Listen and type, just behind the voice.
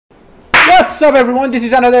What's up everyone, this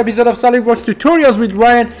is another episode of SolidWorks Tutorials with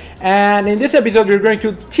Ryan, and in this episode I'm going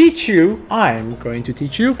to teach you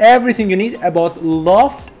everything you need about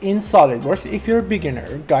Loft in SolidWorks if you're a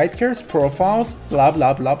beginner, guide cares, profiles, blah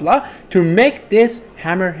blah blah blah, to make this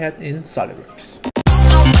hammerhead in SolidWorks.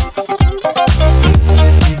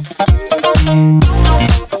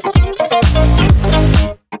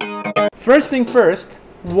 First thing first,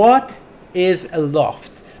 what is a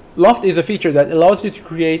loft? Loft is a feature that allows you to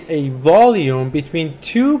create a volume between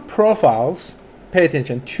two profiles. Pay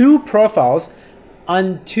attention, two profiles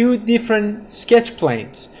on two different sketch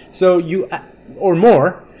planes. So you, or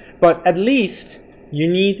more, but at least you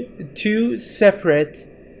need two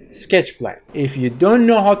separate sketch planes. If you don't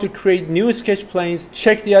know how to create new sketch planes,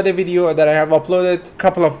 check the other video that I have uploaded a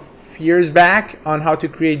couple of years back on how to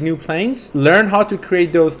create new planes. Learn how to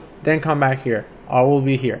create those, then come back here. I will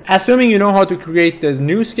be here. Assuming you know how to create the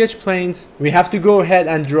new sketch planes, we have to go ahead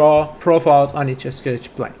and draw profiles on each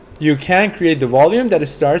sketch plane. You can create the volume that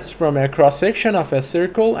starts from a cross section of a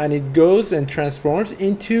circle and it goes and transforms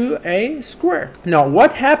into a square. Now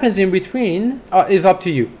what happens in between is up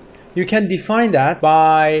to you. You can define that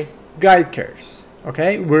by guide curves.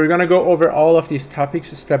 Okay, we're gonna go over all of these topics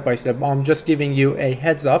step by step. I'm just giving you a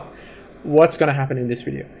heads up what's gonna happen in this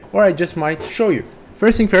video, or I just might show you.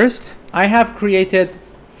 First thing first, I have created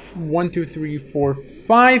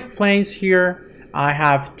 5 planes here. I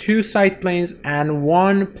have 2 side planes and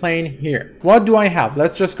 1 plane here. What do I have?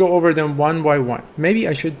 Let's just go over them one by one. Maybe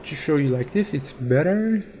I should show you like this, it's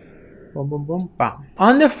better. Boom, boom, boom, bam.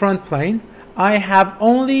 On the front plane, I have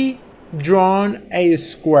only drawn a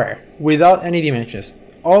square without any dimensions.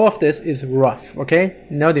 All of this is rough, okay?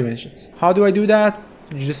 No dimensions. How do I do that?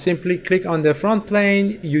 You just simply click on the front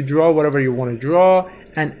plane, you draw whatever you want to draw,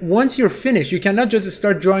 and once you're finished, you cannot just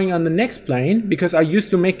start drawing on the next plane, because I used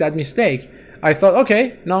to make that mistake. I thought,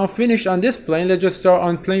 okay, now I'm finished on this plane, let's just start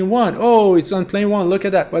on plane 1. Oh, it's on plane 1, look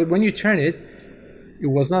at that. But when you turn it, it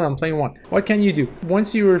was not on plane 1. What can you do?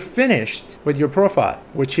 Once you're finished with your profile,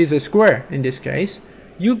 which is a square in this case,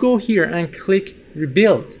 you go here and click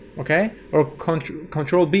rebuild, okay? Or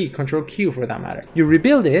control B, control Q for that matter. You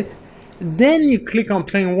rebuild it. Then you click on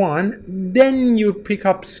plane 1, then you pick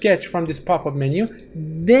up sketch from this pop-up menu,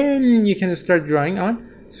 then you can start drawing on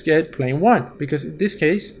sketch plane 1, because in this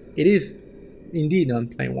case it is indeed on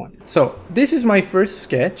plane 1. So this is my first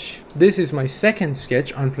sketch, this is my second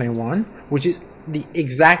sketch on plane 1, which is the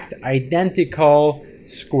exact identical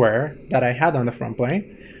square that I had on the front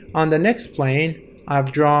plane. On the next plane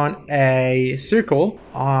I've drawn a circle.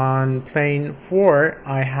 On plane 4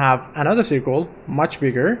 I have another circle, much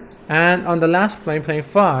bigger. And on the last plane, plane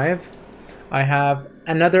 5, I have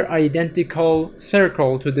another identical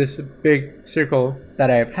circle to this big circle that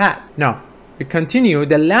I've had. Now, we continue.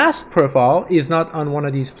 The last profile is not on one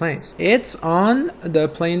of these planes. It's on the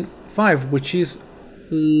plane 5, which is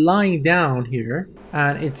lying down here.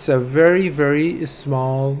 And it's a very, very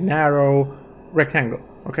small, narrow rectangle.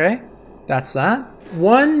 Okay? That's that.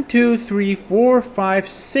 1, 2, 3, 4, 5,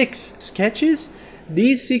 6 sketches.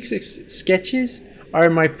 These 6 sketches are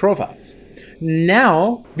my profiles.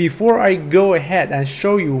 Now, before I go ahead and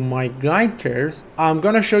show you my guide curves, I'm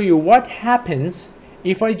gonna show you what happens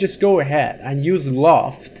if I just go ahead and use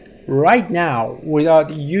Loft right now without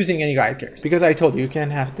using any guide curves. Because I told you, you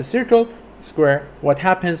can have the circle, square, what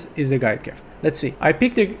happens is a guide curve. Let's see. I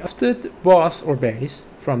picked a Lofted boss or base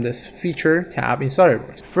from this feature tab in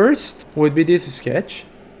SolidWorks. First would be this sketch,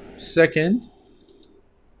 second,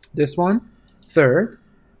 this one, third,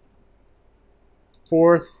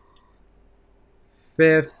 4th,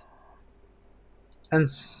 5th, and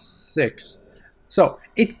 6th. So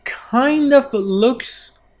it kind of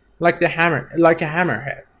looks like a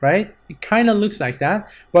hammerhead, right? It kind of looks like that,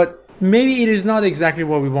 but maybe it is not exactly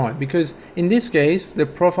what we want, because in this case the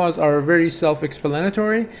profiles are very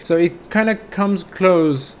self-explanatory, so it kind of comes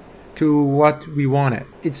close to what we wanted.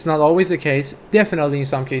 It's not always the case. Definitely in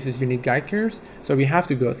some cases you need guide curves, so we have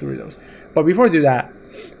to go through those. But before I do that,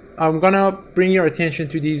 I'm gonna bring your attention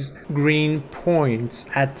to these green points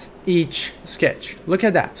at each sketch. Look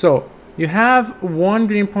at that. So you have one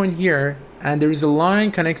green point here, and there is a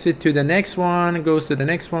line connected to the next one, goes to the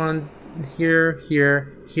next one, here,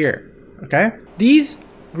 here, here. Okay? These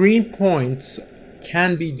green points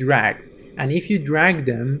can be dragged, and if you drag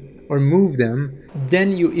them or move them,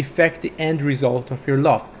 then you affect the end result of your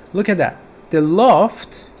loft. Look at that. The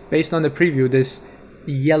loft, based on the preview, this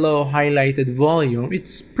yellow highlighted volume,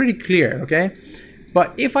 it's pretty clear, okay?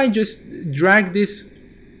 But if I just drag this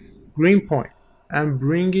green point and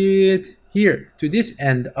bring it here to this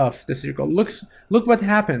end of the circle, look what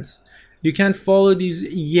happens. You can't follow these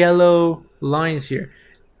yellow lines here.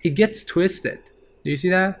 it gets twisted. Do you see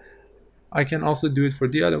that? I can also do it for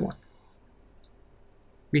the other one.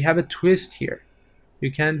 We have a twist here.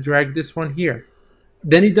 You can drag this one here.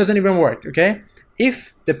 Then it doesn't even work, okay?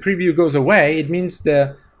 If the preview goes away, it means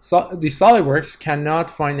the SolidWorks cannot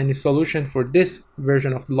find any solution for this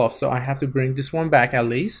version of the loft. So I have to bring this one back at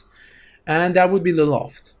least. And that would be the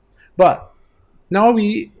loft. But now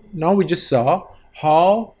we just saw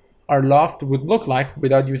how our loft would look like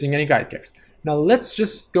without using any guide curves. Now let's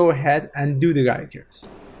just go ahead and do the guide curves.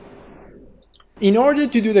 In order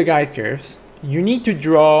to do the guide curves, you need to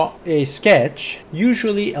draw a sketch,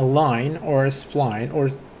 usually a line or a spline, or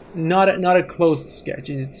not a closed sketch.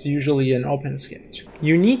 It's usually an open sketch.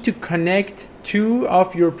 You need to connect two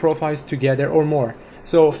of your profiles together or more.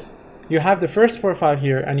 So you have the first profile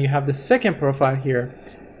here and you have the second profile here,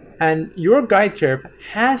 and your guide curve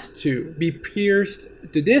has to be pierced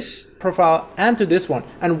to this profile and to this one.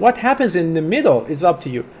 And what happens in the middle is up to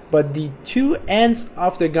you, but the two ends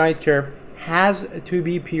of the guide curve has to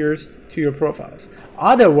be pierced to your profiles.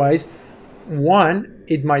 Otherwise, one,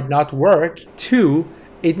 it might not work. Two,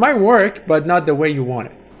 it might work, but not the way you want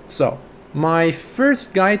it. So my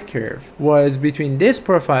first guide curve was between this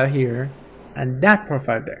profile here and that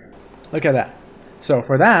profile there. Look at that. So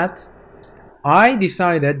for that, I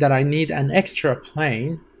decided that I need an extra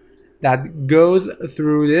plane that goes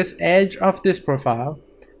through this edge of this profile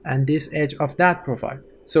and this edge of that profile.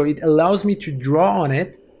 So it allows me to draw on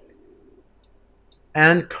it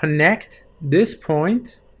and connect this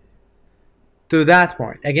point to that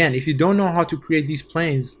point. Again, if you don't know how to create these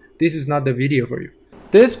planes, this is not the video for you.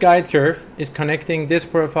 This guide curve is connecting this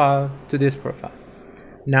profile to this profile.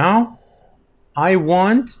 Now, I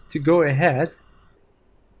want to go ahead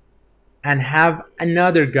and have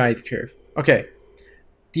another guide curve. Okay,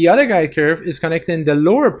 the other guide curve is connecting the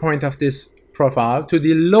lower point of this profile to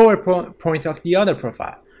the lower point of the other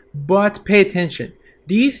profile. But pay attention.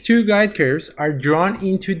 These two guide curves are drawn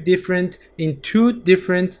in two different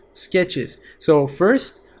sketches. So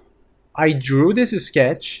first, I drew this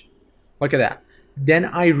sketch. Look at that. Then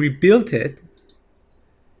I rebuilt it.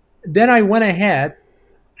 Then I went ahead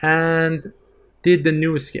and did the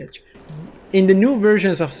new sketch. In the new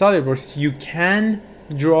versions of SolidWorks, you can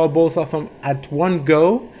draw both of them at one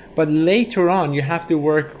go, but later on you have to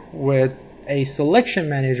work with a selection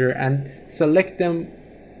manager and select them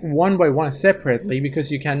one by one separately,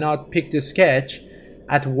 because you cannot pick the sketch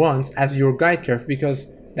at once as your guide curve, because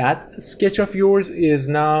that sketch of yours is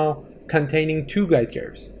now containing two guide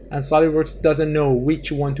curves and SolidWorks doesn't know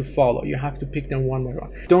which one to follow. You have to pick them one by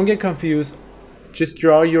one. Don't get confused. Just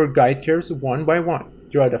draw your guide curves one by one.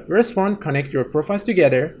 Draw the first one, connect your profiles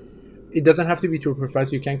together. It doesn't have to be two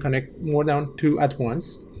profiles. You can connect more than two at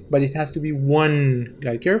once, but it has to be one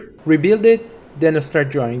guide curve. Rebuild it, then start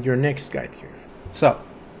drawing your next guide curve. So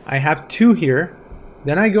I have two here.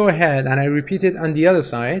 Then I go ahead and I repeat it on the other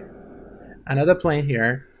side, another plane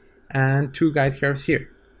here, and two guide curves here.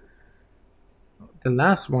 The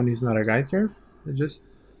last one is not a guide curve. I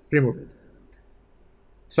just remove it.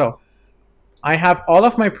 So I have all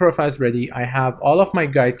of my profiles ready. I have all of my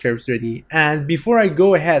guide curves ready. And before I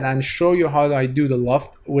go ahead and show you how I do the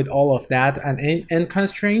loft with all of that and end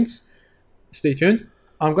constraints, stay tuned.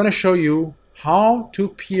 I'm going to show you how to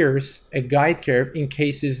pierce a guide curve in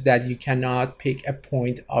cases that you cannot pick a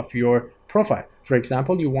point of your profile. For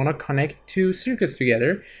example, you want to connect two circles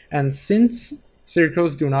together, and since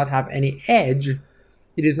circles do not have any edge,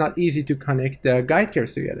 it is not easy to connect the guide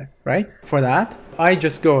curves together, right? For that, I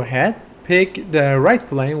just go ahead, pick the right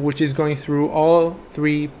plane, which is going through all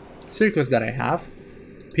three circles that I have,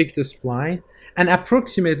 pick the spline, and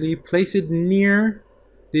approximately place it near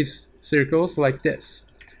these circles like this.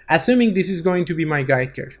 Assuming this is going to be my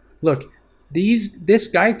guide curve. Look, this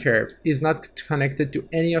guide curve is not connected to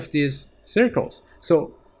any of these circles,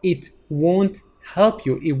 so it won't help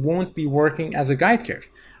you. It won't be working as a guide curve.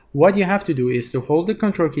 What you have to do is to hold the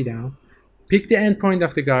control key down, pick the endpoint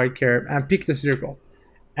of the guide curve, and pick the circle.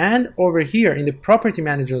 And over here in the property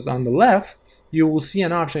managers on the left, you will see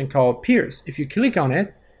an option called pierce. If you click on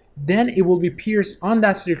it, then it will be pierced on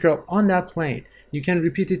that circle, on that plane. You can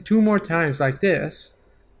repeat it two more times like this.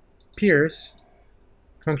 Pierce,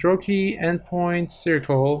 control key, endpoint,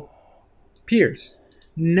 circle, pierce.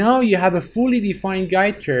 Now you have a fully defined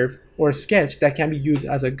guide curve or sketch that can be used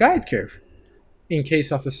as a guide curve in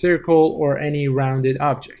case of a circle or any rounded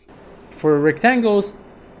object. For rectangles,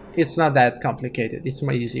 it's not that complicated. It's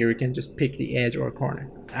much easier. You can just pick the edge or corner.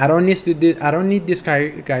 I don't need this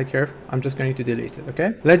guide curve. I'm just going to delete it,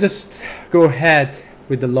 okay? Let's just go ahead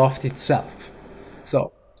with the loft itself.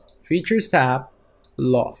 So, Features tab,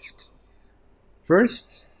 Loft.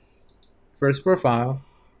 First profile,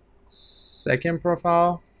 second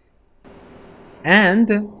profile,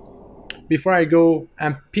 and before I go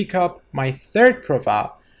and pick up my third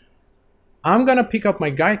profile, I'm gonna pick up my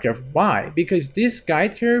guide curve. Why? Because this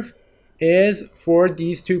guide curve is for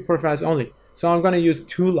these two profiles only. So I'm gonna use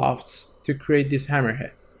two lofts to create this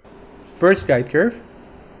hammerhead. First guide curve,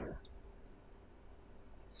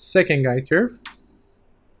 second guide curve,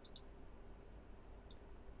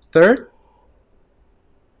 third,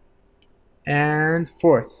 and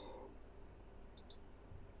fourth.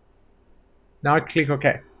 Now click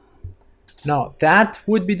OK. Now that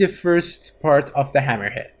would be the first part of the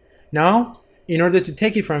hammerhead. Now, in order to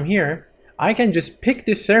take it from here, I can just pick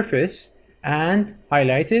this surface and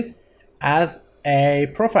highlight it as a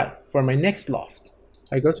profile for my next loft.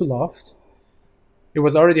 I go to Loft. It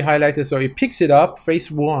was already highlighted, so it picks it up, face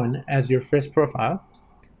 1 as your first profile.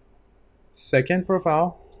 Second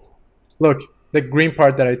profile. Look, the green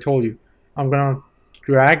part that I told you. I'm gonna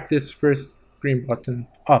drag this first green button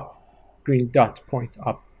up, green dot point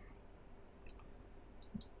up.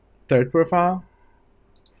 Third profile,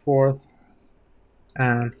 fourth,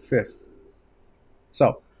 and fifth.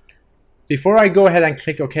 So, before I go ahead and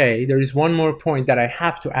click OK, there is one more point that I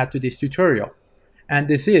have to add to this tutorial. And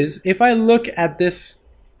this is, if I look at this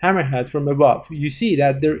hammerhead from above, you see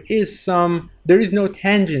that there is no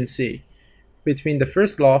tangency between the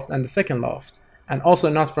first loft and the second loft, and also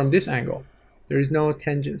not from this angle. There is no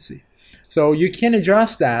tangency. So you can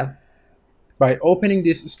adjust that by opening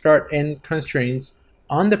this start end constraints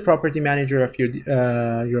on the property manager of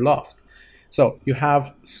your loft. So you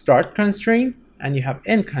have start constraint and you have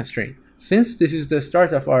end constraint. Since this is the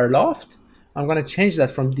start of our loft, I'm going to change that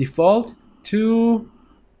from default to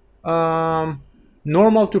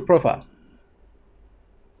normal to profile.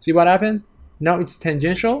 See what happened? Now it's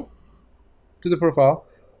tangential to the profile,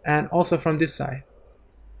 and also from this side.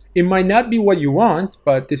 It might not be what you want,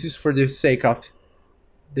 but this is for the sake of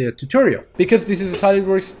the tutorial. Because this is a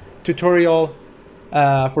SolidWorks tutorial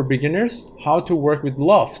for beginners, how to work with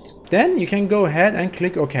Loft. Then you can go ahead and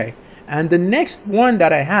click OK. And the next one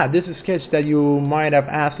that I had, this sketch that you might have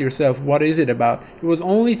asked yourself, what is it about? It was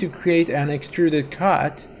only to create an extruded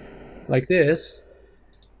cut like this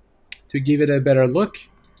to give it a better look.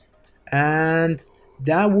 And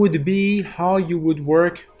that would be how you would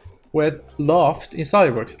work with Loft in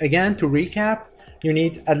SolidWorks. Again, to recap, you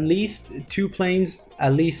need at least two planes,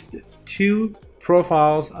 at least two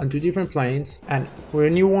profiles on two different planes. And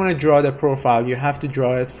when you want to draw the profile, you have to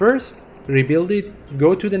draw it first, rebuild it,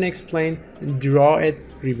 go to the next plane, draw it,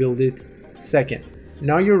 rebuild it second.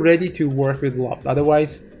 Now you're ready to work with Loft,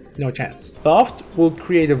 otherwise no chance. Loft will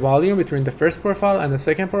create a volume between the first profile and the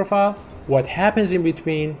second profile. What happens in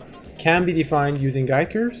between can be defined using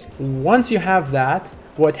guide curves. Once you have that,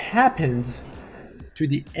 what happens to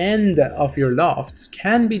the end of your lofts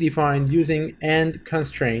can be defined using end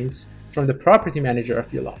constraints from the property manager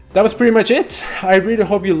of your loft. That was pretty much it. I really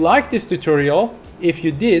hope you liked this tutorial. If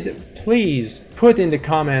you did, please put in the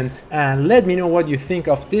comments and let me know what you think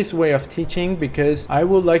of this way of teaching, because I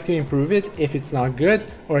would like to improve it if it's not good,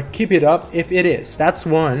 or keep it up if it is. That's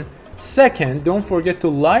one. Second, don't forget to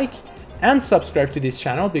like and subscribe to this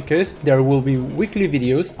channel, because there will be weekly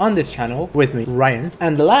videos on this channel with me, Ryan.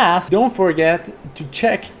 And last, don't forget to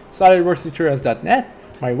check SolidWorksTutorials.net,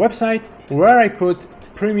 my website, where I put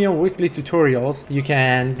premium weekly tutorials. You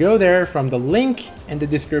can go there from the link in the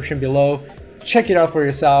description below. Check it out for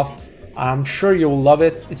yourself. I'm sure you will love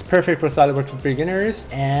it. It's perfect for SolidWorks beginners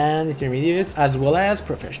and intermediates, as well as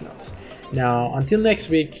professionals. Now, until next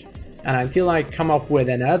week, and until I come up with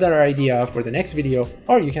another idea for the next video,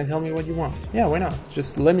 or you can tell me what you want. Yeah, why not?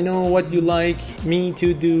 Just let me know what you like me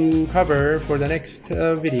to cover for the next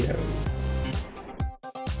video.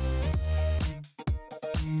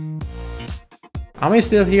 Am I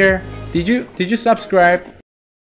still here? Did you subscribe?